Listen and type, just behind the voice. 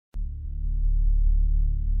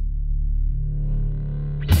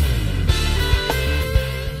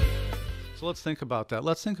So let's think about that.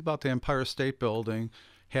 Let's think about the Empire State Building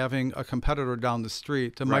having a competitor down the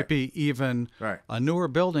street that might be even a newer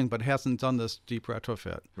building but hasn't done this deep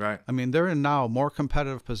retrofit. Right. I mean, they're in now a more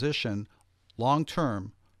competitive position long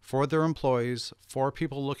term for their employees, for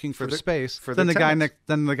people looking for space, than the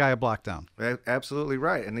guy a block down. Absolutely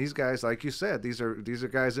right. And these guys, like you said, these are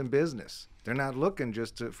guys in business. They're not looking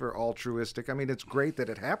just for altruistic. I mean, it's great that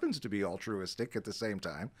it happens to be altruistic at the same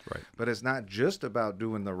time. Right. But it's not just about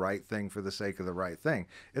doing the right thing for the sake of the right thing.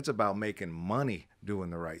 It's about making money doing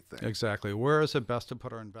the right thing. Exactly. Where is it best to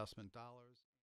put our investment dollars?